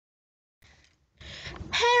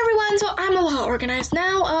I'm a lot organized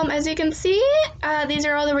now. As you can see, these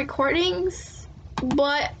are all the recordings,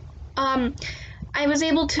 but I was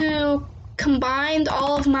able to combine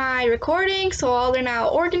all of my recordings, so all they're now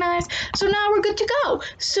organized. So now we're good to go.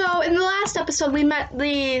 So in the last episode, we met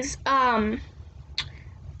these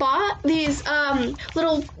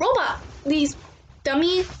little robot, these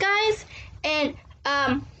dummy guys, and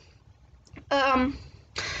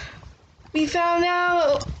we found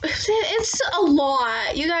out it's a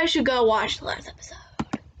lot. You guys should go watch the last episode.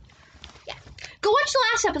 Yeah, go watch the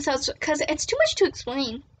last episode because it's too much to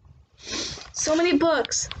explain. So many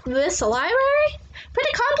books. This a library?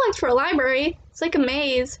 Pretty complex for a library. It's like a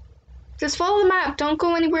maze. Just follow the map. Don't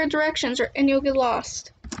go anywhere directions and you'll get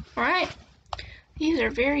lost. Alright. These are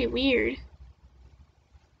very weird.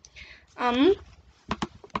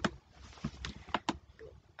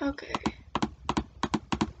 Okay.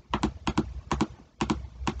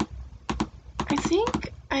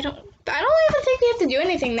 I don't even think we have to do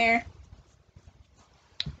anything there.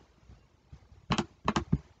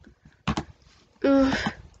 Ugh.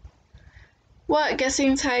 What?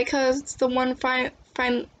 Guessing Taika's the one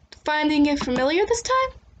finding it familiar this time?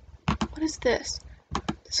 What is this?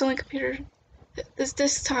 This only computer. This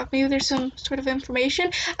desktop. Maybe there's some sort of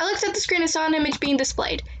information. I looked at the screen and saw an image being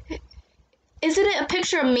displayed. Isn't it a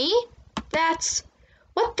picture of me? That's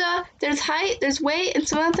what the? There's height, there's weight, and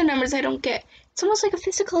some other numbers I don't get. It's almost like a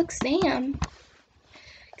physical exam.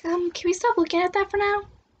 Can we stop looking at that for now?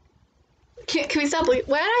 Can we stop looking?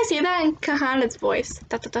 Why did I say that in Kahana's voice?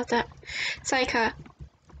 Saika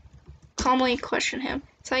calmly questioned him.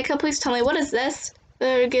 Saika, please tell me, what is this?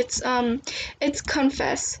 It's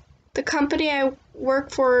Confess. The company I work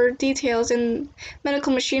for details and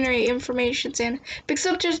medical machinery information and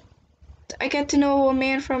except just I get to know a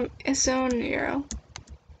man from Isonio.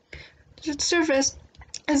 The surface,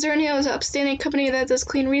 Isonio is an upstanding company that does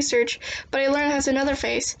clean research, but I learned it has another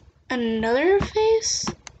face. Another face?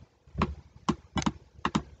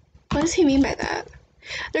 What does he mean by that?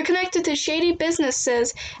 They're connected to shady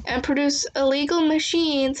businesses and produce illegal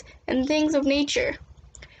machines and things of nature.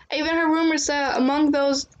 I even heard rumors that among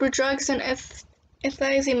those were drugs and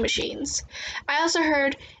euthanasia machines. I also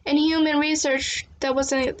heard inhuman research that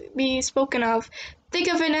wasn't be spoken of. Think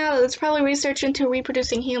of it now, it's probably research into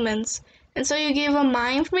reproducing humans. And so you gave them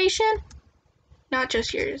my information? Not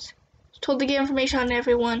just yours. I was told to get information on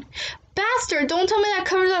everyone. Bastard, don't tell me that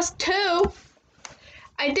covers us too!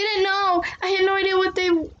 I didn't know. I had no idea what they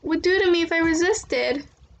would do to me if I resisted.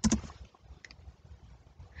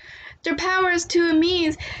 Their power is to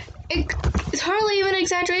me. It's hardly even an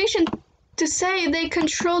exaggeration to say they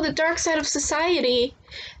control the dark side of society.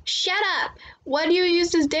 Shut up! What do you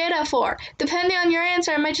use this data for? Depending on your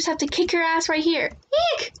answer, I might just have to kick your ass right here.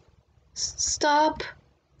 Eek! Stop.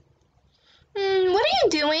 What are you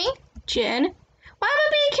doing, Jin? Why am I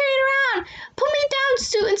being carried around? Put me down,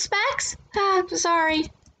 Suit and Specs.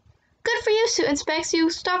 Sorry. Good for you, Suit and Specs. You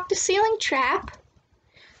stopped the ceiling trap.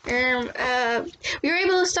 We were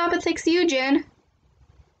able to stop it thanks to you, Jin.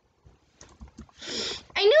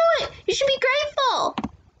 I knew it! You should be grateful!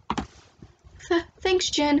 Thanks,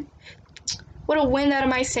 Jin. What a wind out of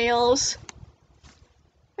my sails.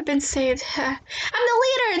 I've been saved. I'm the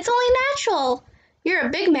leader! It's only natural! You're a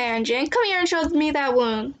big man, Jin. Come here and show me that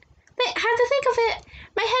wound. I have to think of it.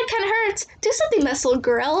 My head kind of hurts. Do something, this little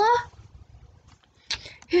gorilla.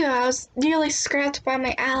 Phew, I was nearly scrapped by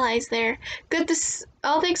my allies there. Good to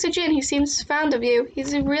all thanks to Jin. He seems fond of you.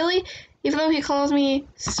 He's really, even though he calls me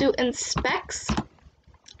Suit and Specs.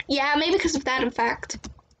 Yeah, maybe because of that, in fact.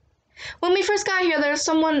 When we first got here, there was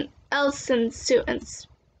someone else in Suit and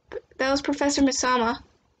that was Professor Misama.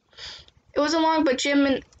 It wasn't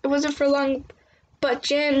for long, but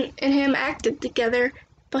Jin and him acted together.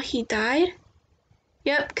 But he died?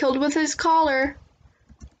 Yep, killed with his collar.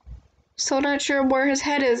 Still not sure where his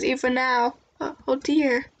head is even now. Oh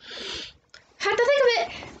dear. Had to think of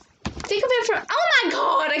it. Think of it for. Oh my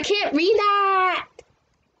god, I can't read that.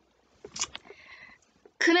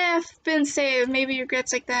 Couldn't have been saved. Maybe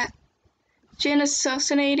regrets like that. Jin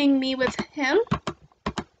associating me with him?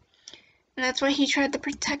 And that's why he tried to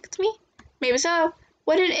protect me? Maybe so.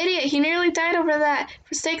 What an idiot. He nearly died over that.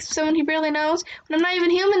 For sakes of someone he barely knows. When I'm not even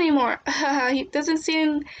human anymore. He doesn't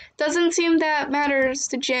seem that matters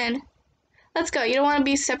to Jin. Let's go. You don't want to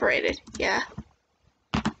be separated. Yeah.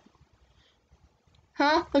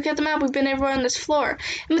 Huh? Look at the map. We've been everywhere on this floor.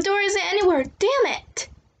 And the door isn't anywhere. Damn it.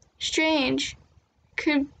 Strange.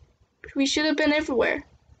 We should have been everywhere.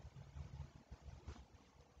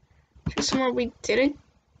 Is there somewhere we didn't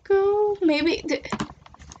go? Maybe. Is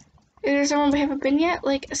there somewhere we haven't been yet?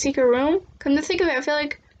 Like a secret room? Come to think of it, I feel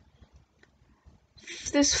like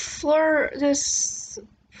This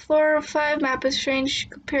floor 5 map is strange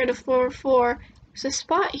compared to floor 4. There's a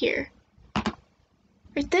spot here.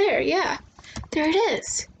 Right there, yeah. There it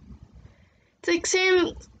is. It's like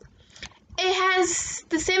same. It has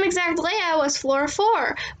the same exact layout as floor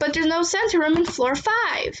 4, but there's no center room in floor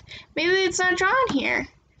 5. Maybe it's not drawn here.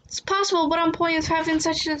 It's possible, but on point is having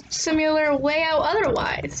such a similar layout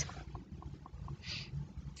otherwise.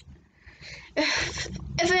 If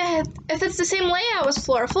it's the same layout as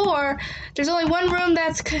floor 4, there's only one room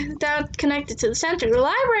that's connected to the center, the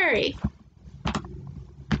library.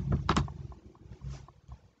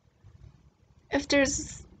 If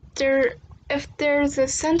there's a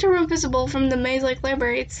center room visible from the maze-like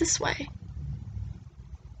library, it's this way.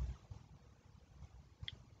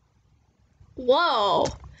 Whoa!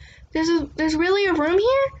 There's really a room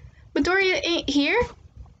here? Midori ain't here?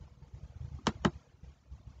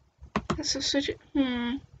 So switch it.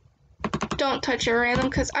 Don't touch it random,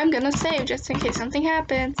 because I'm gonna save just in case something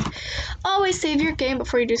happens. Always save your game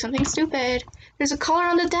before you do something stupid. There's a collar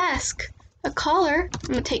on the desk. A collar? I'm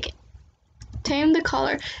gonna take it. Tame the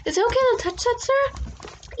collar. Is it okay to touch that, sir?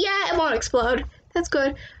 Yeah, it won't explode. That's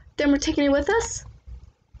good. Then we're taking it with us?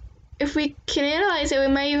 If we can analyze it, we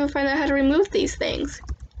might even find out how to remove these things.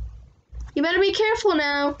 You better be careful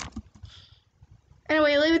now.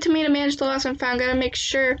 Anyway, leave it to me to manage the lost and found. Gotta make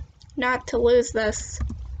sure not to lose this.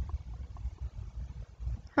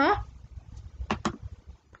 Huh?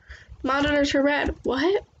 Monitor to red.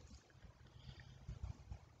 What?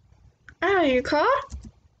 Oh, you caught?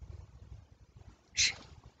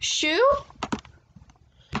 Shoe?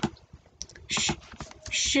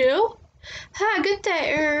 Shoe? Hi, good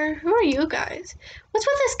day. Who are you guys? What's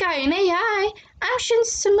with this guy? An AI? I'm Shin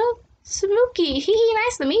Samuki. Hee,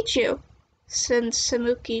 nice to meet you. Shin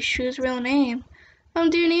Samuki, Shu's real name.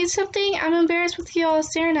 Do you need something? I'm embarrassed with you all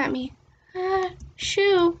staring at me.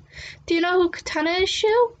 Shu. Do you know who Katana is,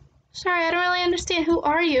 Shu? Sorry, I don't really understand. Who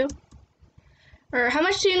are you? Or how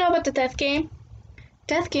much do you know about the death game?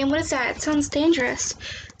 Death game? What is that? It sounds dangerous.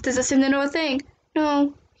 Does it seem to know a thing?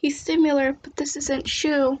 No, he's similar, but this isn't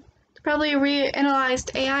Shu. It's probably a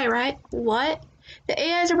reanalyzed AI, right? What? The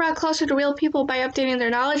AIs are brought closer to real people by updating their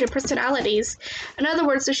knowledge and personalities. In other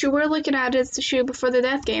words, the Shu we're looking at is the Shu before the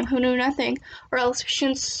death game, who knew nothing, or else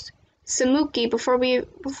Shin Samuki before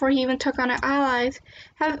he even took on our allies.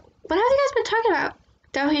 What have you guys been talking about?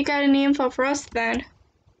 Doubt he got any info for us then.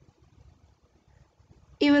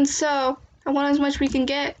 Even so, I want as much we can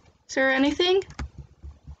get. Is there anything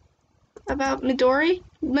about Midori?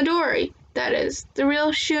 Midori, that is. The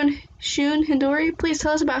real Shun Hidori? Please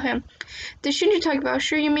tell us about him. The Shun you're talking about,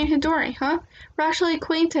 sure you mean Hidori, huh? We're actually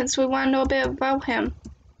acquaintance, so we want to know a bit about him.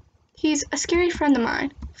 He's a scary friend of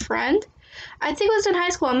mine. Friend? I think it was in high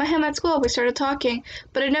school. I met him at school. We started talking,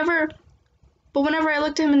 but whenever I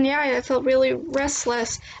looked him in the eye, I felt really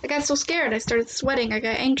restless. I got so scared. I started sweating. I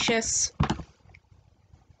got anxious.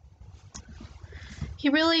 He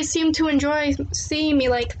really seemed to enjoy seeing me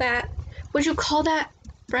like that. Would you call that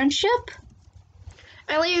friendship?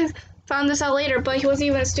 I only found this out later, but he wasn't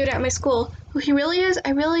even a student at my school. Who he really is, I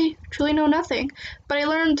really, truly know nothing. But I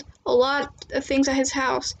learned a lot of things at his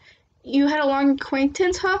house. You had a long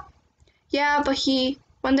acquaintance, huh? Yeah, but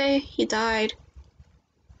one day he died.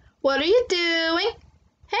 What are you doing?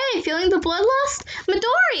 Hey, feeling the bloodlust?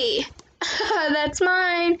 Midori! That's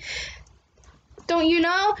mine. Don't you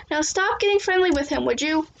know? Now stop getting friendly with him, would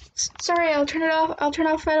you? Sorry, I'll turn it off. I'll turn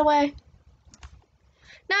off right away.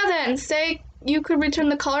 Now then, say you could return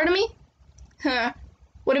the collar to me? Huh.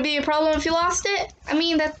 Would it be a problem if you lost it? I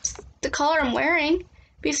mean, that's the collar I'm wearing. It'd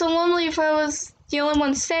be so lonely if I was the only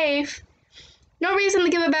one safe. No reason to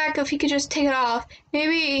give it back if you could just take it off.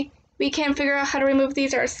 Maybe we can figure out how to remove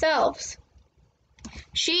these ourselves.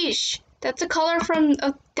 Sheesh. That's a collar from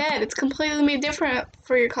a dead. It's completely made different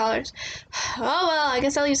for your collars. Oh well, I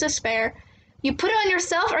guess I'll use a spare. You put it on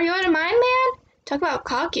yourself? Are you out of mind, man? Talk about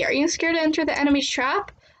cocky. Are you scared to enter the enemy's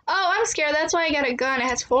trap? Oh, I'm scared. That's why I got a gun. It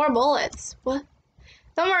has 4 bullets. What?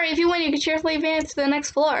 Don't worry. If you win, you can cheerfully advance to the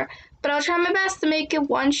next floor. But I'll try my best to make it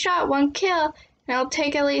 1 shot, 1 kill. And I'll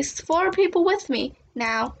take at least 4 people with me.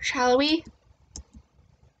 Now, shall we?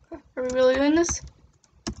 Are we really doing this?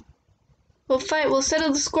 We'll fight. We'll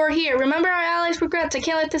settle the score here. Remember our allies' regrets. I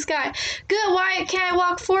can't let this guy. Good. Why can't I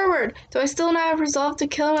walk forward? Do I still not have resolve to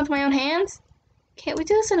kill him with my own hands? Can't we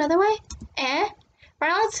do this another way?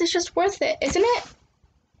 Violence is just worth it, isn't it?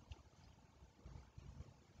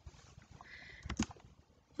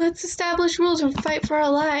 Let's establish rules and fight for our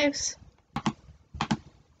lives.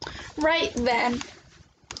 Right then.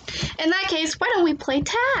 In that case, why don't we play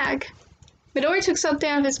tag? Midori took something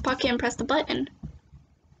out of his pocket and pressed the button.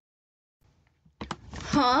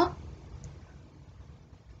 Huh?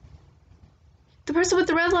 The person with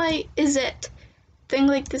the red light is it. Thing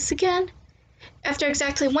like this again? After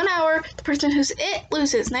exactly 1 hour, the person who's it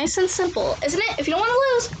loses. Nice and simple, isn't it? If you don't want to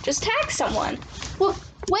lose, just tag someone. Well,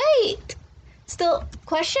 wait. Still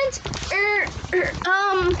questions?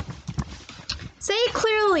 Say it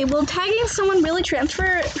clearly. Will tagging someone really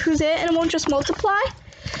transfer who's it and it won't just multiply?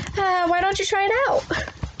 Why don't you try it out?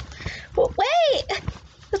 Well, wait.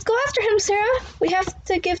 Let's go after him, Sarah. We have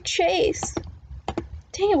to give chase.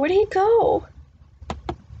 Dang it, where did he go?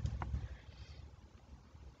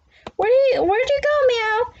 Where'd you go,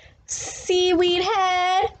 Meow? Seaweed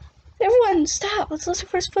head. Everyone, stop. Let's listen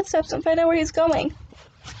for his footsteps and find out where he's going.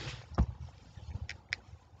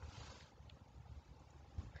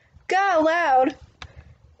 Go loud.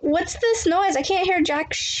 What's this noise? I can't hear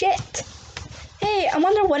jack shit. Hey, I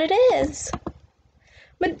wonder what it is.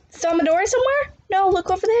 Saw Midori somewhere? No, look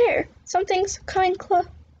over there. Something's coming close.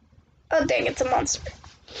 Oh, dang, it's a monster.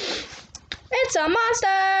 It's a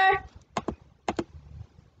monster!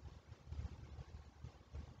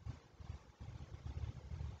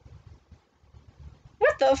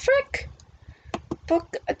 What the frick?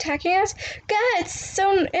 Book attacking us? God, it's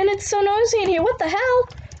so noisy in here. What the hell?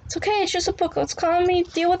 It's okay, it's just a book. Let's calm me,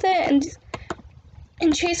 deal with it,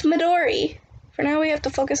 and chase Midori. For now, we have to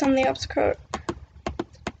focus on the obstacle.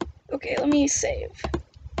 Okay, let me save.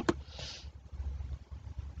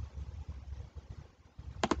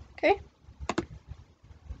 Okay.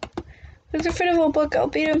 Who's afraid of a book? I'll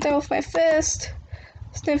beat him down with my fist.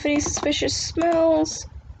 Sniff any suspicious smells.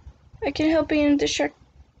 I can't help being distracted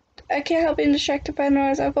by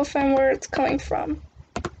noise. I'll go find where it's coming from.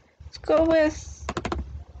 Let's go with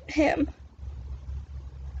him.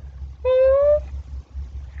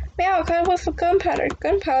 Meow, caught with gunpowder.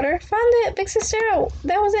 Gunpowder? Found it! Big sister!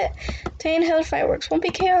 That was it! Obtain hell fireworks. Won't be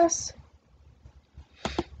chaos.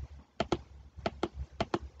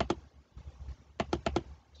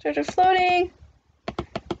 Started floating.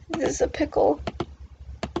 This is a pickle.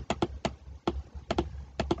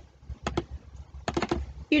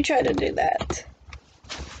 You try to do that.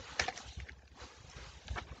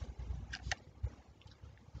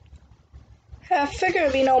 I figured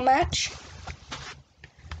it'd be no match.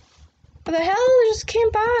 What the hell? It just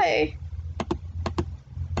came by.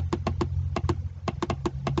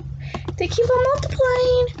 They keep on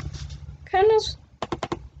multiplying. Kahana's.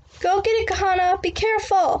 Go get it, Kahana. Be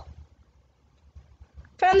careful.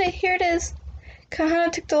 Found it. Here it is.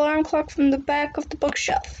 Kahana took the alarm clock from the back of the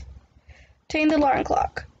bookshelf. Obtain the alarm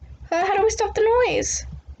clock. How do we stop the noise?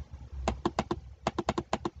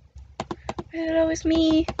 Why is it always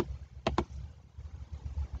me?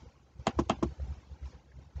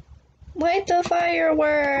 Light the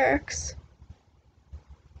fireworks.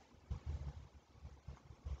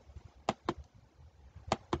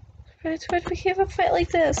 It's right, we can't have a fight like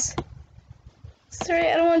this.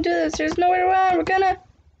 Sorry, I don't want to do this. There's nowhere to run. We're gonna.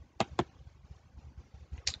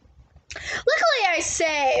 Luckily, I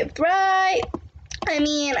saved, right?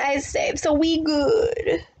 I saved, so we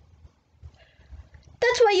good.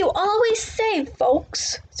 That's why you always save,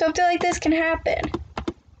 folks. Something like this can happen.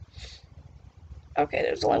 Okay,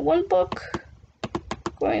 there's only one book.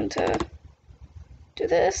 Going to do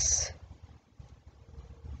this.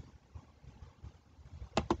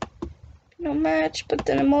 No match, but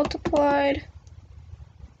then it multiplied.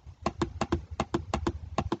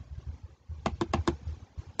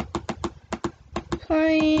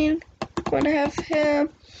 Fine. Going to have him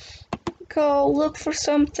go look for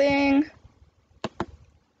something.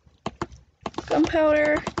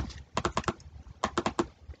 Gunpowder.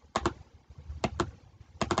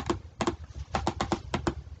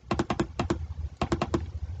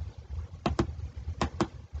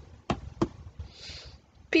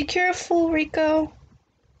 Be careful, Rico.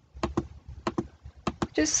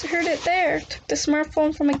 Just heard it there. Took the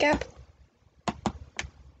smartphone from a gap.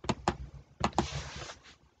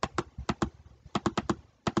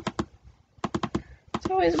 It's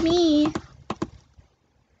always me.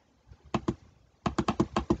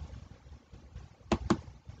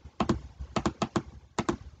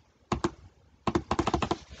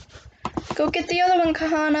 Go get the other one,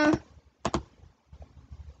 Kahana.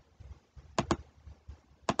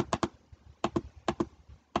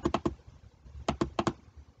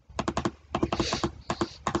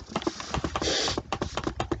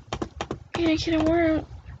 I can't work.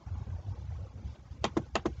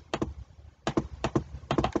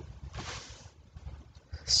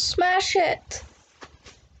 Smash it.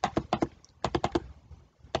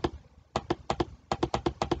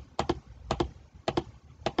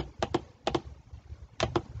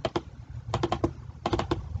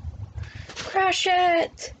 Crush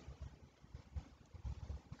it!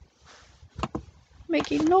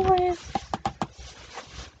 Making noise.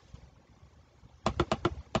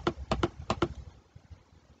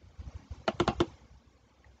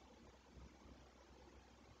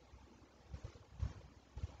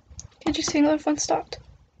 Kenji's singular fun stopped.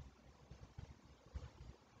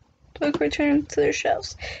 Book returned to their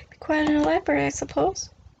shelves. Be quiet in the library, I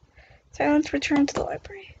suppose. Silence returned to the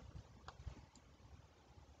library.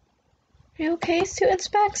 Are you okay, student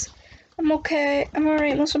Specs? I'm okay. I'm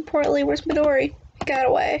alright. Most importantly, where's Midori? He got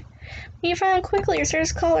away. When you find him quickly, your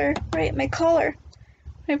Sarah's collar. Right, my collar.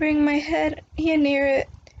 When I bring my hand near it,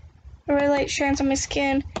 a red light shines on my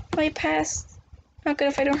skin. It might pass. Not good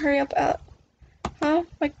if I don't hurry up out. Huh?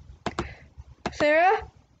 Like Sarah?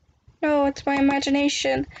 No, it's my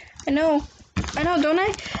imagination. I know, don't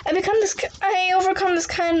I? I overcome this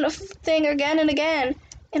kind of thing again and again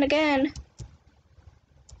and again.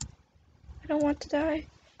 I don't want to die.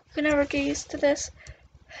 You can never get used to this.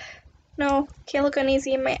 No, can't look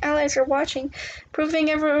uneasy. My allies are watching, proving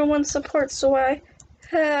everyone's support, so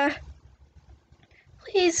please,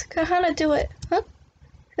 Kahana, do it. Huh?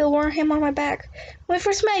 Feel warm hand on my back. When we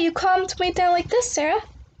first met, you calmed me down like this, Sarah.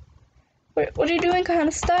 What are you doing,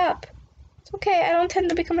 Kahana? Stop. It's okay, I don't intend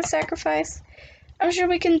to become a sacrifice. I'm sure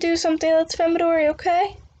we can do something. Let's find Midori,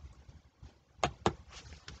 okay?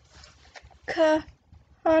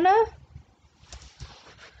 Kahana?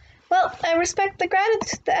 Well, I respect the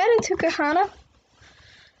attitude, Kahana.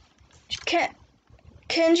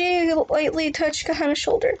 Kenji lightly touched Kahana's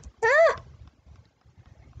shoulder. Ah!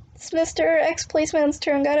 It's Mr. Ex-Policeman's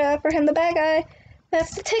turn. Gotta apprehend the bad guy.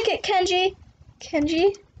 That's the ticket, Kenji.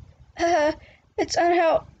 Kenji? It's on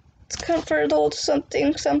how it's comfortable to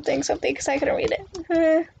something, because I couldn't read it.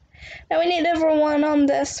 Now we need everyone on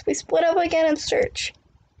this. We split up again and search.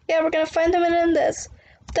 Yeah, we're gonna find him and end this.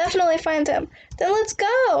 Definitely find him. Then let's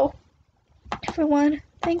go! Everyone,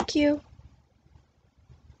 thank you.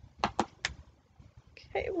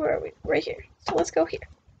 Okay, where are we? Right here. So let's go here.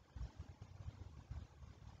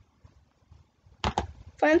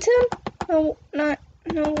 Find him? No, not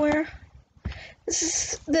nowhere.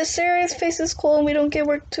 This area's face is cool and we don't get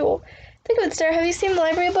work too. Think of it, Sarah. Have you seen the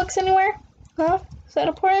library books anywhere? Huh? Is that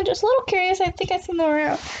important? Just a little curious. I think I've seen them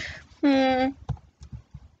around. In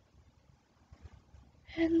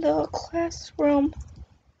the classroom.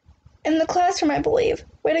 In the classroom, I believe.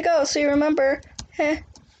 Way to go, so you remember. Heh.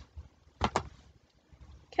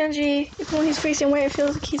 Kenji, even when he's facing away, it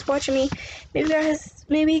feels like he's watching me.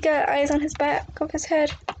 Maybe he got eyes on his back of his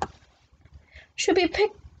head. Should have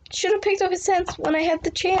picked up his scent when I had the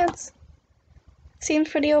chance. It seems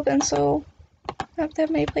pretty open, so not that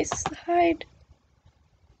many places to hide.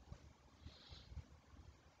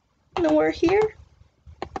 Nowhere here.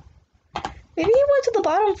 Maybe he went to the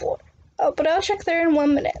bottom floor. Oh, but I'll check there in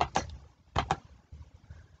 1 minute.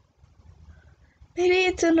 Maybe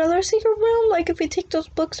it's another secret room, like if we take those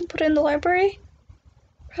books and put it in the library?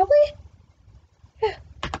 Probably? Yeah.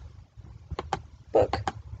 Book.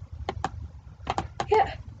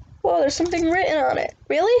 Yeah. Whoa, there's something written on it.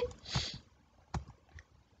 Really?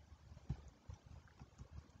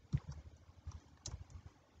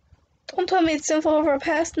 Don't tell me it's info of our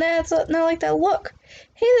past. Nah, it's not like that. Look.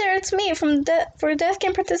 Hey there, it's me for death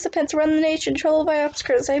game participants around the nation troubled by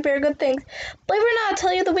obstacles. I bear good things. Believe it or not, I'll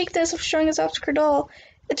tell you the weakness of strongest obstacle doll.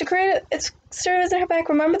 It's serves in her back.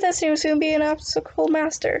 Remember this, and you'll soon be an obstacle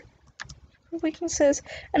master. Weaknesses.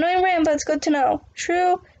 Annoying rain, but it's good to know.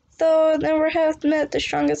 True, though never have met the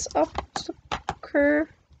strongest obstacle.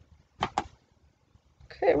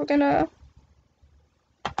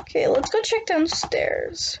 Okay, let's go check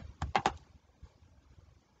downstairs.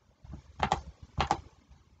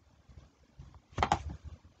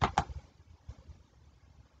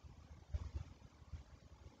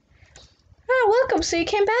 Ah, welcome, so you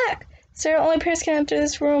came back. Sarah, only parents can enter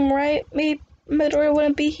this room, right? Maybe Midori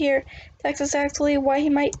wouldn't be here. That's exactly why he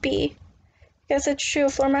might be. Guess it's true,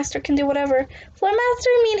 Floor Master can do whatever. Floor Master,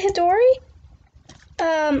 you mean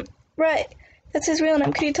Hidori? Right. That's his real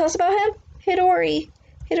name. Could you tell us about him? Hidori.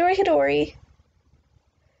 Hidori.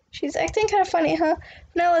 She's acting kind of funny, huh?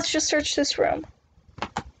 Now let's just search this room.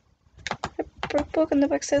 A book, and the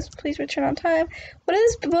book says, please return on time. What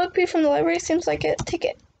does this book be from the library? Seems like a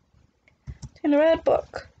ticket. In the red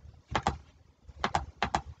book.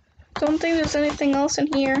 Don't think there's anything else in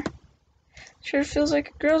here. Sure feels like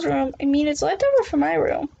a girl's room. I mean, it's leftover from my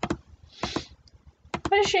room.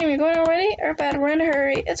 What a shame. You're going already? Or bad, we're in a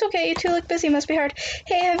hurry. It's okay. You two look busy. Must be hard.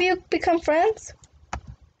 Hey, have you become friends?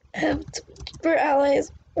 We're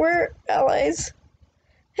allies.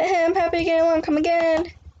 I'm happy to get along. Come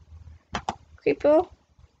again. Creepo.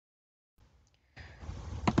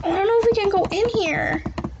 I don't know if we can go in here.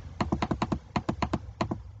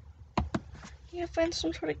 You gotta find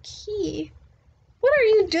some sort of key. What are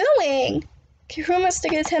you doing? Okay, who must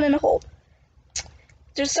stick his head in a hole?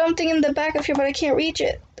 There's something in the back of here, but I can't reach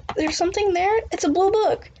it. There's something there? It's a blue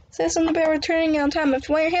book. It says something about returning on time. If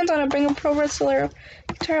you want your hands on it, bring him over to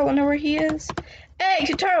Kutaro whenever he is. Hey,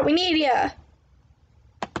 Kutaro, we need ya!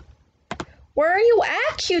 Where are you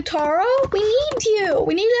at, Kutaro? We need you!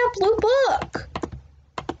 We need that blue book!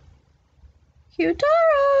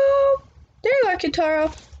 Kutaro! There you are,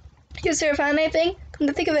 Kutaro. You Sarah find anything? Come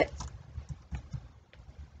to think of it.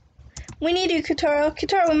 We need you, Kutaro.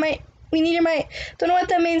 Kutaro, we need your might. Don't know what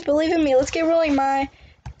that means, believe in me. Let's get rolling, Mai.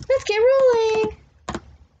 Let's get rolling!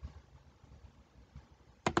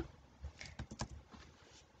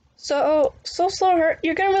 So slow,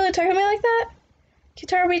 you're gonna really talk to me like that?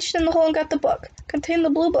 Kutaro reached in the hole and got the book. Contained the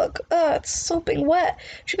blue book. Ugh, it's sopping wet.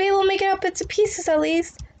 Should be able to make it up into pieces at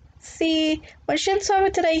least. See, when Shin saw me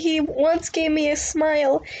today, he once gave me a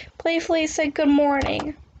smile. Playfully said good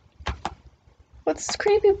morning. What's this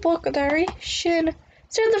creepy book, diary? Shin.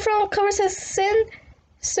 Sir, the front cover says Sin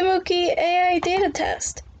Samuki AI data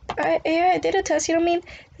test. AI data test? You don't mean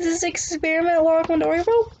this is experiment log Midori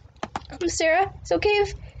wrote? Sarah, it's okay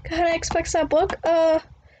if Kahana expects that book.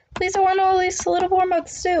 Please, I want to know at least a little more about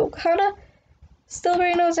Sue. Kahana still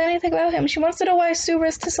really knows anything about him. She wants to know why Sue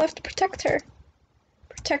risked his life to protect her.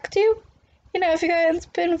 Protect you? You know, if you guys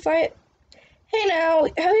been fight. Hey now,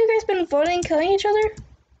 have you guys been voting killing each other?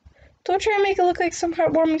 Don't try to make it look like some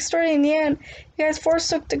heartwarming story in the end. You guys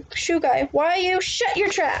forsook the shoe guy. Why you? Shut your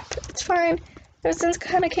trap! It's fine. Ever since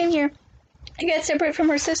Kahana came here, I got separate from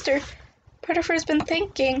her sister. Part of her has been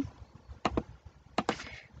thinking.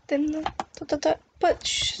 Then, but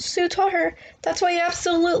Sue taught her. That's why you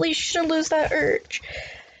absolutely shouldn't lose that urge.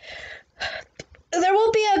 There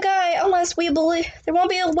won't be a guy unless we believe. There won't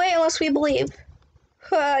be a way unless we believe.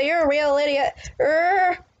 You're a real idiot.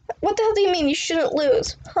 What the hell do you mean you shouldn't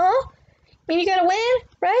lose? Huh? I mean you gotta win,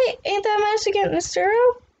 right? Ain't that match against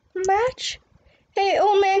Zero? Match? Hey,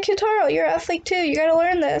 old man Kutaro, you're an athlete too. You gotta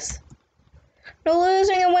learn this. No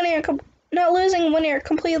losing and winning are not losing and winning are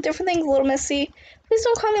completely different things, little missy. Please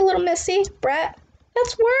don't call me little missy, brat.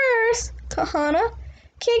 That's worse. Kahana,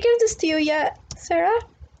 can't give this to you yet. Sarah?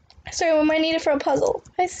 Sorry, we might need it for a puzzle.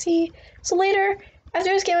 I see. So later, after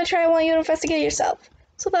this game, I try. I want you to investigate yourself,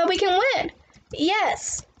 so that we can win.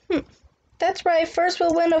 Yes. That's right. First,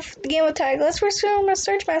 we'll win the game of tag. Let's resume our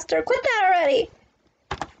search master. Quit that already.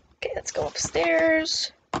 Okay, let's go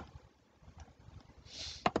upstairs.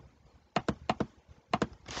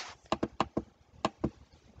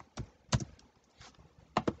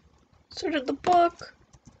 Sorted the book.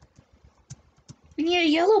 We need a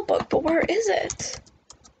yellow book, but where is it?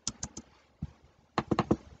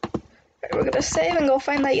 Alright, we're gonna save and go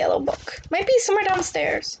find that yellow book. Might be somewhere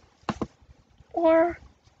downstairs. Or,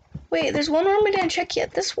 wait, there's one room we didn't check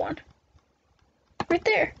yet. This one. Right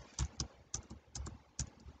there.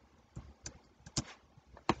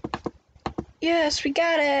 Yes, we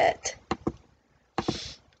got it.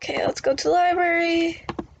 Okay, let's go to the library.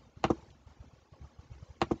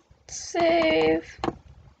 Save.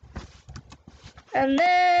 And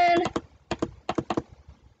then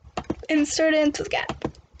insert it into the gap.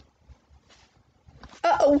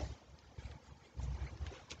 Uh-oh.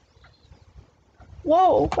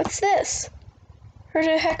 Whoa, what's this? Heard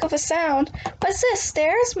a heck of a sound. What's this?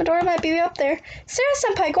 Stairs? Midori might be up there.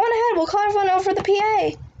 Sarah-senpai, go on ahead. We'll call everyone over the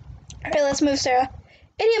PA. Alright, let's move, Sarah.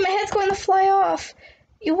 Idiot, my head's going to fly off.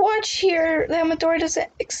 You watch here that Midori doesn't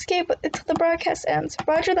escape until the broadcast ends.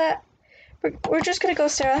 Roger that. We're just gonna go,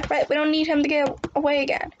 Sarah. Right, we don't need him to get away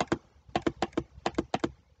again.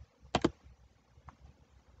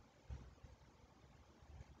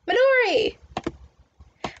 Midori!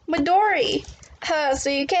 Midori! So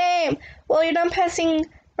you came. Well, you're done passing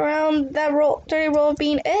around that dirty roll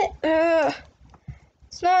being it?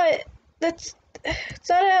 It's not it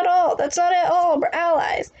at all. That's not it at all. We're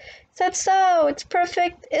allies. That's so. It's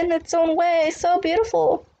perfect in its own way. So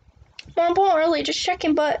beautiful. More importantly, just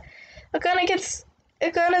checking, but a gun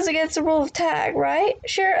is against the rule of tag, right?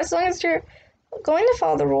 Sure, as long as you're going to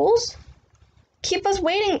follow the rules. Keep us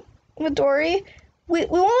waiting, Midori. We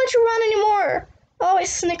won't let you run anymore. Always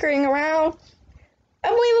snickering around.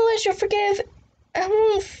 I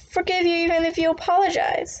won't forgive you even if you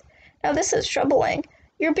apologize. Now this is troubling.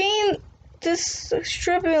 You're being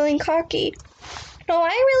disturbingly cocky. No, I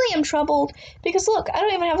really am troubled. Because look, I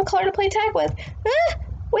don't even have a color to play tag with.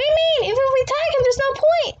 What do you mean? Even if we tag him, there's no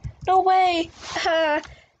point. No way.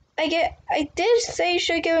 I did say you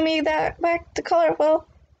should give me that back the color. Well,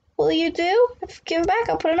 will you do? If you give it back,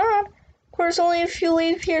 I'll put it on. Of course, only if you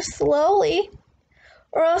leave here slowly.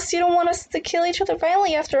 Or else you don't want us to kill each other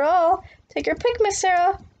violently after all. Take your pick, Miss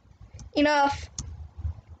Sarah. Enough.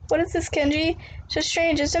 What is this, Kenji? Just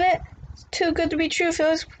strange, isn't it? It's too good to be true.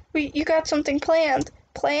 Feels you got something planned.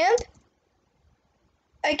 Planned?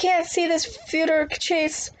 I can't see this future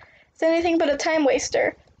chase as anything but a time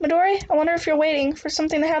waster. Midori, I wonder if you're waiting for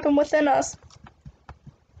something to happen within us.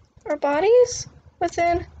 Our bodies?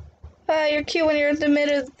 Within? You're cute when you're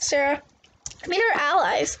admitted, Sarah. I mean, our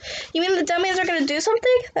allies. You mean the dummies are gonna do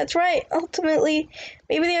something? That's right. Ultimately,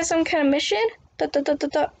 maybe they have some kind of mission?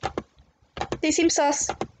 They seem sus.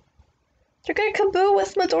 They're gonna kaboo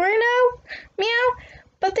with Midori now? Meow.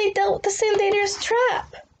 But they dealt with the same dangerous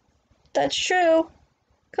trap. That's true.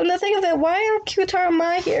 Come to think of it, why are Kyutaro and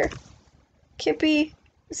Mai here? Kippy,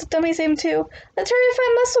 it's a dummy's aim too. Let's hurry and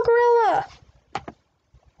find Muscle Gorilla.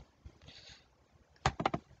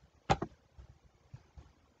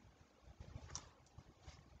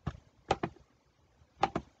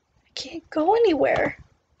 I can't go anywhere.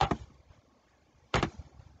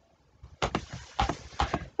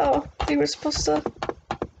 Oh, we were supposed to...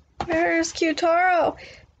 Where's Kyutaro?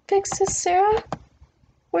 Fix this, Sarah?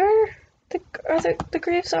 Where the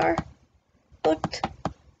graves are? Looked.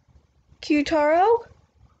 Kyutaro?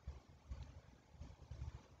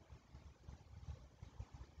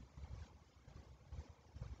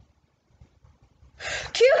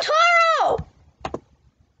 Kyutaro!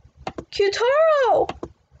 Kyutaro!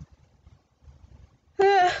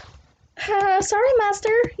 Sorry, Master.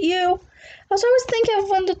 You. I was always thinking of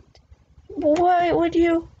when the... Why would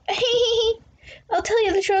you... I'll tell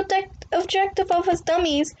you the true objective of us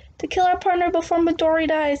dummies. To kill our partner before Midori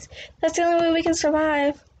dies. That's the only way we can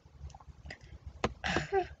survive.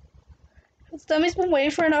 Has dummies been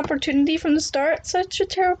waiting for an opportunity from the start? Such a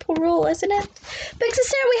terrible rule, isn't it? Big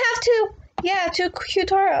sister, we have to... Yeah, to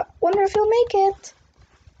Kyutaro. Wonder if he'll make it.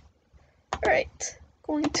 Alright.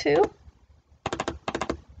 Going to...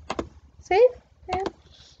 Save? Yeah.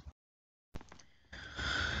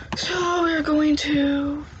 So we're going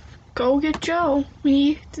to go get Joe. We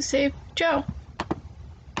need to save Joe.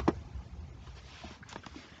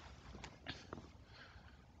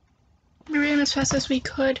 We ran as fast as we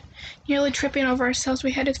could, nearly tripping over ourselves.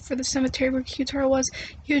 We headed for the cemetery where Kyutaro was.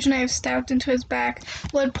 Huge knife stabbed into his back,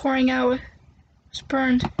 blood pouring out. Was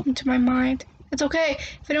burned into my mind. It's okay.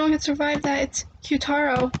 If anyone can survive that, it's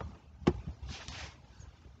Kyutaro.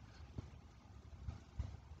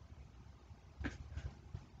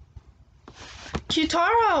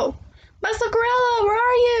 Kyutaro! Muscle Gorilla, where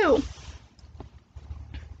are you?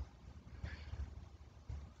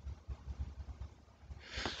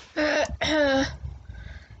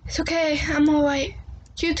 It's okay, I'm alright.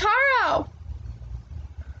 Kyutaro!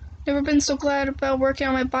 Never been so glad about working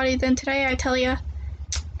on my body than today, I tell ya.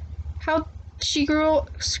 How'd she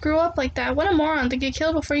screw up like that? What a moron to get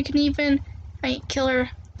killed before you can even... kill her.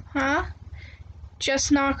 Huh?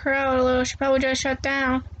 Just knock her out a little, she probably just shut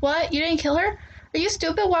down. What? You didn't kill her? Are you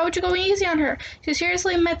stupid? Why would you go easy on her? She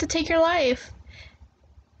seriously meant to take your life.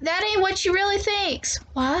 That ain't what she really thinks.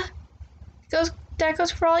 What? That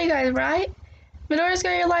goes for all you guys, right? Midori's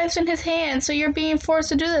got your lives in his hands, so you're being forced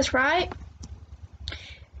to do this, right?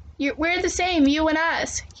 We're the same, you and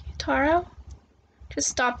us. Kyutaro? Just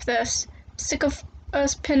stop this. I'm sick of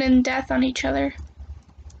us pinning death on each other.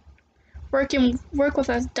 Work with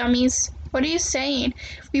us, dummies. What are you saying?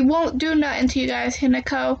 We won't do nothing to you guys,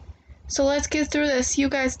 Hinako. So let's get through this, you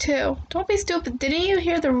guys too. Don't be stupid. Didn't you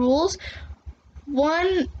hear the rules?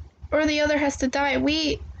 One or the other has to die.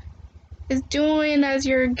 Is doing as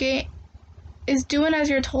you're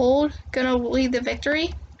told gonna lead the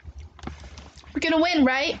victory? We're gonna win,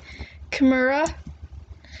 right, Kimura?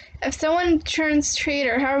 If someone turns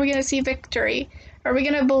traitor, how are we gonna see victory? Are we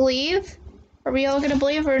gonna believe? Are we all gonna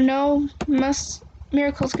believe, or no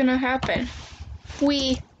miracle's gonna happen?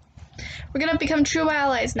 We're gonna become true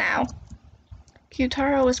allies now.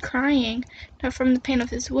 Kyutaro was crying, not from the pain of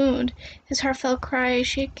his wound. His heartfelt cry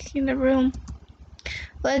shaking the room.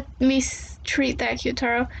 Let me treat that,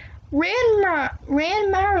 Kyutaro. Ranmaru,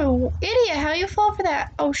 idiot, how you fall for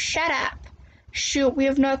that? Oh, shut up. Shoot, we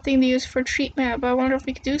have nothing to use for treatment, but I wonder if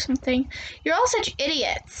we could do something. You're all such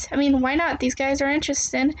idiots. I mean, why not? These guys are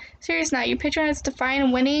interested. Serious now, your picture is defiant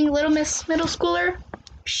and winning, little miss middle schooler?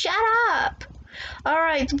 Shut up.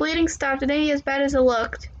 Alright, the bleeding stopped. It ain't as bad as it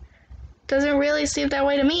looked. Doesn't really seem that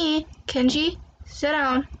way to me. Kenji, sit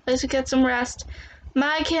down. Let's get some rest.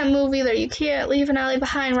 Mai can't move either. You can't leave an ally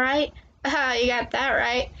behind, right? Aha, you got that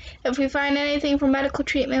right. If we find anything for medical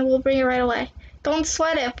treatment, we'll bring it right away. Don't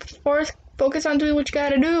sweat it. Focus on doing what you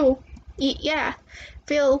gotta do. Yeah.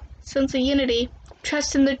 Feel sense of unity.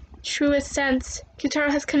 Trust in the truest sense. Kitaro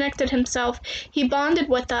has connected himself. He bonded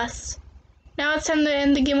with us. Now it's time to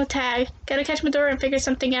end the game of tag. Gotta catch Midori and figure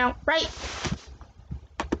something out. Right!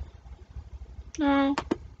 No.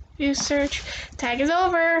 You search. Tag is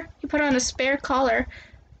over. You put on a spare collar.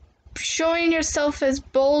 Showing yourself as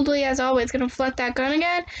boldly as always. Gonna flip that gun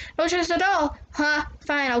again? No trust at all. Huh?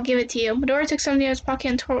 Fine, I'll give it to you. Midori took something out of his pocket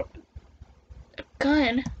and tore a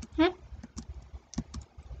gun.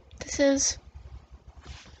 This is...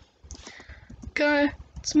 Gun.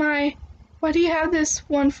 It's my... Why do you have this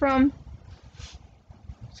one from?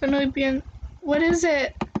 So no being... What is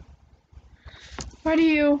it? Why do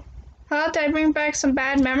you... Huh? Did I bring back some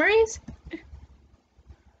bad memories?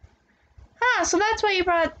 Ah, so that's why you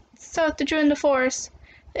brought South to join the force.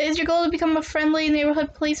 Is your goal to become a friendly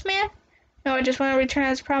neighborhood policeman? No, I just want to return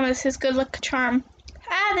as promised his good luck charm.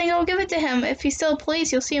 Ah, then go give it to him. If he's still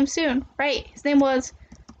police, you'll see him soon. Right, his name was...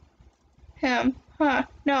 Him. Huh,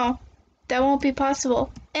 no. That won't be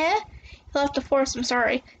possible. He left the force, I'm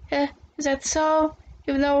sorry. Is that so?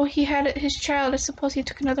 Even though he had his child, I suppose he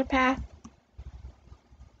took another path.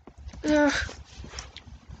 Ugh.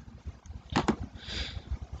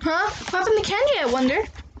 Huh? What happened to Kenji, I wonder?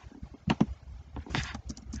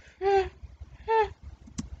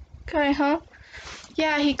 Okay, huh?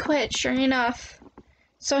 Yeah, he quit, sure enough.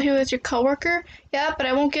 So he was your coworker? Yeah, but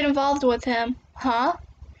I won't get involved with him. Huh?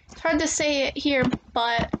 It's hard to say it here,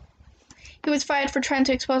 but he was fired for trying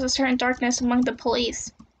to expose a certain darkness among the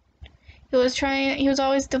police. He was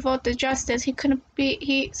always devoted to justice. He could be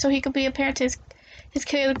a parent to his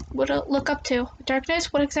kid would look up to.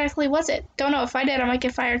 Darkness? What exactly was it? Don't know. If I did, I might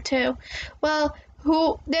get fired too. Well,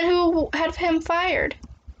 who had him fired?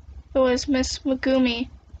 It was Miss Megumi.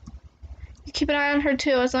 You keep an eye on her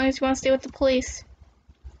too, as long as you want to stay with the police.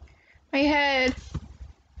 My head.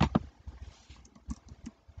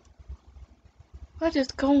 What is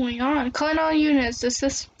going on? Calling all units.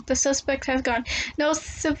 The suspect has gone. No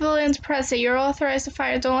civilians present. You're authorized to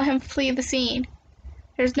fire. Don't let him flee the scene.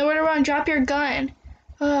 There's nowhere to run. Drop your gun.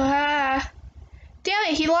 Damn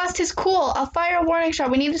it, he lost his cool. I'll fire a warning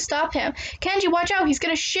shot. We need to stop him. Kenji, watch out. He's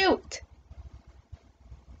gonna shoot.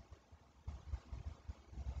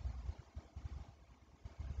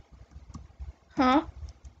 Huh?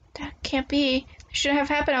 That can't be. It shouldn't have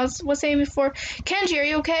happened. I was saying before. Kenji, are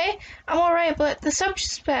you okay? I'm alright, but the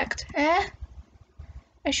suspect, I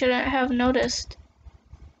shouldn't have noticed.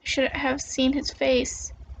 I shouldn't have seen his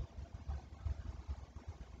face.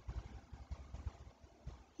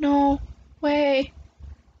 No way.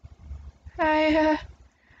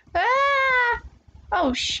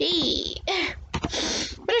 Oh, shit.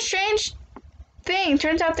 What a strange thing.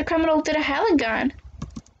 Turns out the criminal didn't have a gun.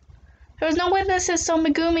 There was no witnesses, so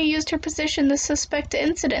Megumi used her position to suspect the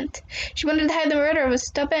incident. She wanted to hide the murder of a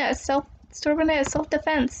stubborn as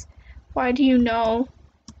self-defense. Why do you know?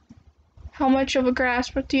 How much of a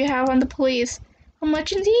grasp do you have on the police? How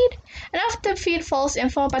much indeed? Enough to feed false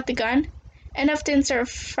info about the gun? Enough to insert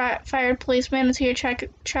a fired policeman into your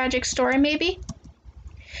tragic story, maybe?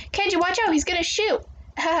 Kenji, watch out, he's gonna shoot!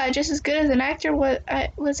 Haha, just as good as an actor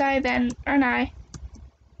was I then, aren't I?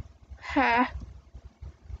 Ha.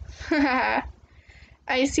 Haha.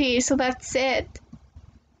 I see, so that's it.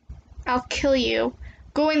 I'll kill you.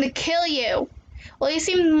 Going to kill you! Well, you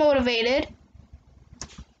seem motivated.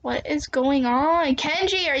 What is going on?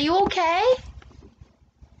 Kenji, are you okay?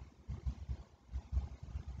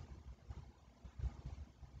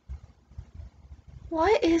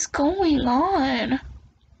 What is going on?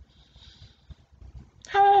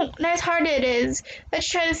 How nice-hearted it is. Let's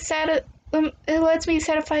try to it lets me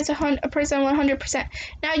satisfy a person 100%.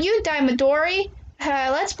 Now you die, Midori.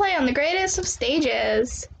 Let's play on the greatest of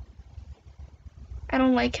stages. I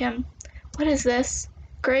don't like him. What is this?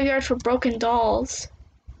 Graveyard for broken dolls.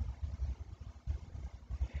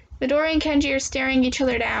 Midori and Kenji are staring each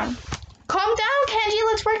other down. Calm down, Kenji.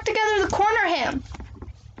 Let's work together to corner him.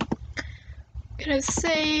 Gonna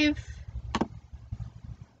save.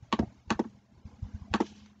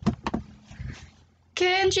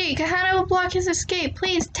 Kenji, Kahana will block his escape.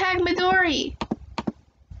 Please tag Midori.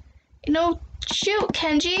 No, shoot,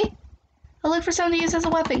 Kenji. I'll look for something to use as a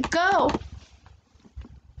weapon. Go.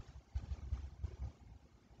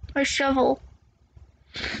 Or shovel.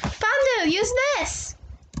 Bandu, use this.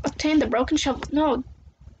 Obtain the broken shovel. No,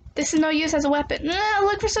 this is no use as a weapon. No,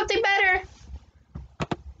 look for something better.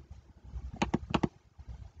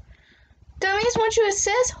 Dummies, won't you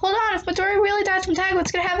assist? Hold on, if Midori really dies from tag,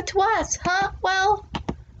 what's gonna happen to us? Huh? Well,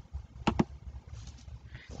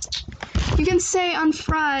 you can say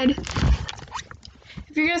unfried.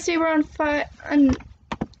 If you're gonna say we're unfried,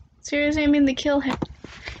 seriously, I mean to kill him.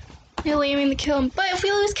 Really aiming to kill him. But if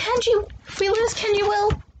we lose Kenji,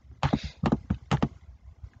 will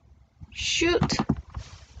shoot.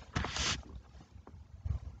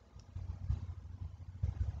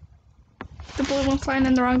 The bullet went flying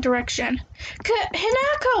in the wrong direction.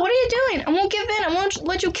 Hinako, what are you doing? I won't give in. I won't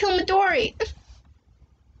let you kill Midori.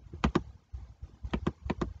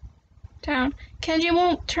 Down. Kenji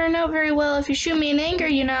won't turn out very well if you shoot me in anger,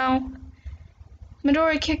 you know.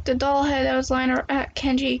 Midori kicked the doll head that was lying at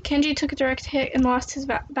Kenji. Kenji took a direct hit and lost his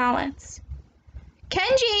balance.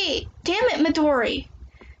 Kenji! Damn it, Midori!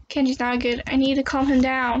 Kenji's not good. I need to calm him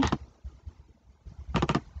down.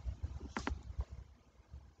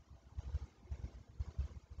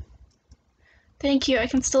 Thank you, I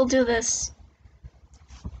can still do this.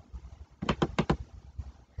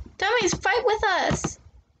 Dummies, fight with us!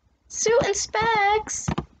 Suit and Specs!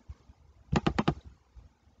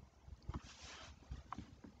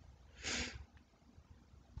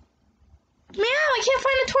 Meow, I can't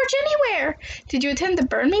find a torch anywhere! Did you attempt to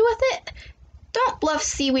burn me with it? Don't bluff,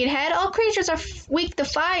 seaweed head. All creatures are weak to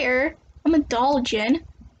fire. I'm a doll, Jin.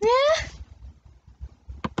 Eh?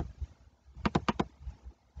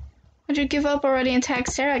 Would you give up already and tag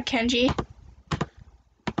Sarah, Kenji?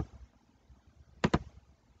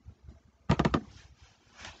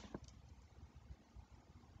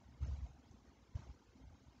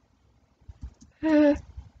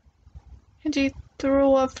 Kenji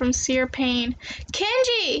threw up from sheer pain.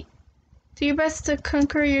 Kenji! Do your best to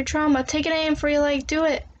conquer your trauma. Take an aim before you do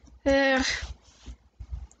it. Ugh.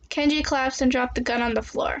 Kenji collapsed and dropped the gun on the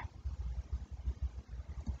floor.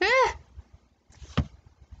 Ah!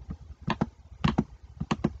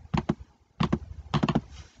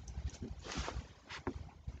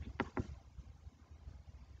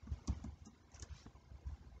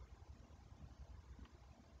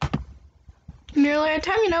 Nearly at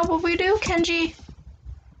time, you know what we do, Kenji.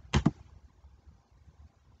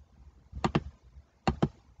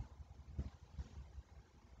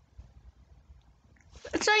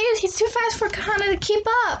 It's not you, he's too fast for Kahana to keep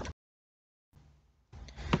up.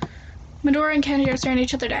 Midori and Kenji are staring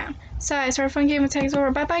each other down. Sighs, our fun game attack is over.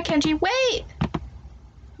 Bye-bye, Kenji. Wait!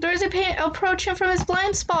 Midori's approach him from his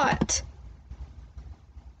blind spot.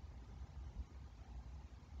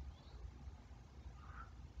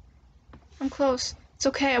 I'm close. It's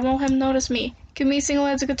okay, I won't have him notice me. Give me a single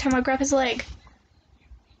head's a good time, I'll grab his leg.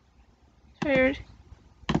 Tired.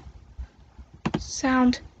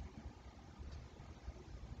 Sound.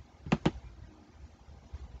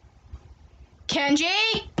 Kenji?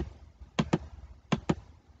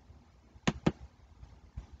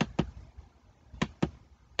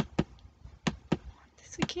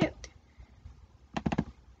 This I can't do.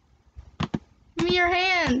 Give me your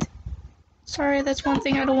hand. Sorry, that's one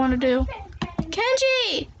thing I don't want to do.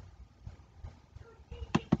 Kenji!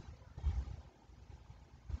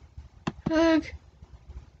 Ugh.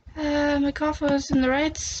 My cough was in the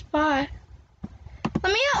right spot.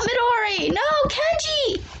 Let me out, Midori! No,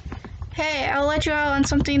 Kenji! Hey, I'll let you out on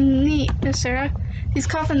something neat, Miss Sarah. These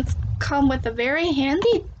coffins come with a very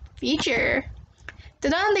handy feature.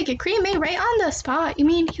 They get cremated right on the spot. You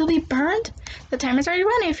mean he'll be burned? The timer's already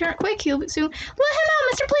running. If you aren't quick, he'll soon... Let him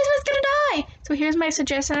out! Mr. Policeman's gonna die! So here's my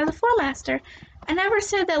suggestion as a floor master. I never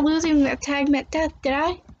said that losing a tag meant death, did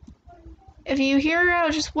I? If you hear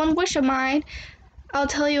out just one wish of mine, I'll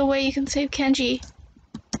tell you a way you can save Kenji.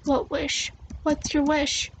 What wish? What's your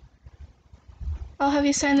wish? I'll have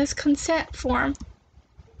you sign this consent form.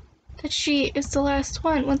 That sheet is the last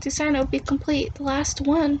one. Once you sign it, it'll be complete. The last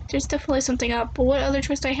one. There's definitely something up, but what other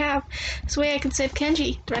choice do I have? This way I can save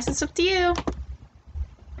Kenji. The rest is up to you.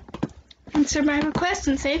 Answer my request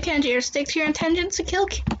and save Kenji, or stick to your intentions to kill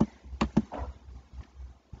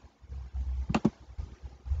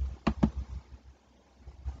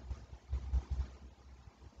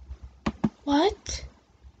What?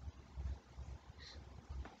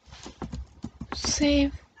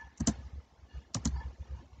 Save.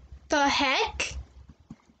 The heck?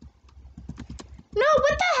 No,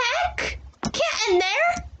 what the heck? Can't end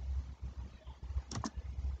there?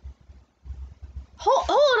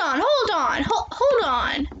 Hold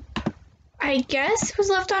on. I guess it was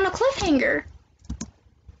left on a cliffhanger.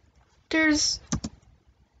 There's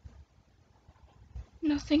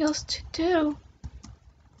nothing else to do.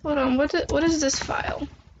 Hold on, what is this file?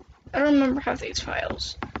 I don't remember half these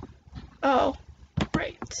files. Oh,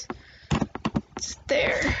 right. It's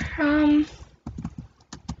there.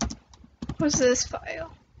 What's this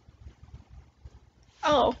file?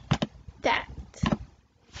 Oh, that.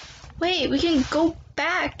 Wait, we can go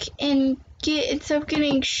back and get, instead of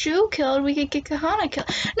getting Shu killed, we could get Kahana killed.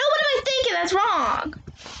 No, what am I thinking? That's wrong.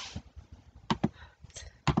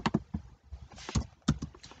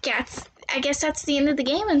 I guess that's the end of the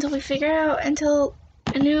game until until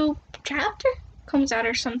a new chapter comes out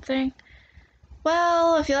or something.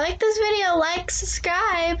 Well, if you like this video, like,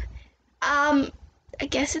 subscribe. I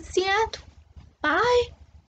guess it's the end. Bye.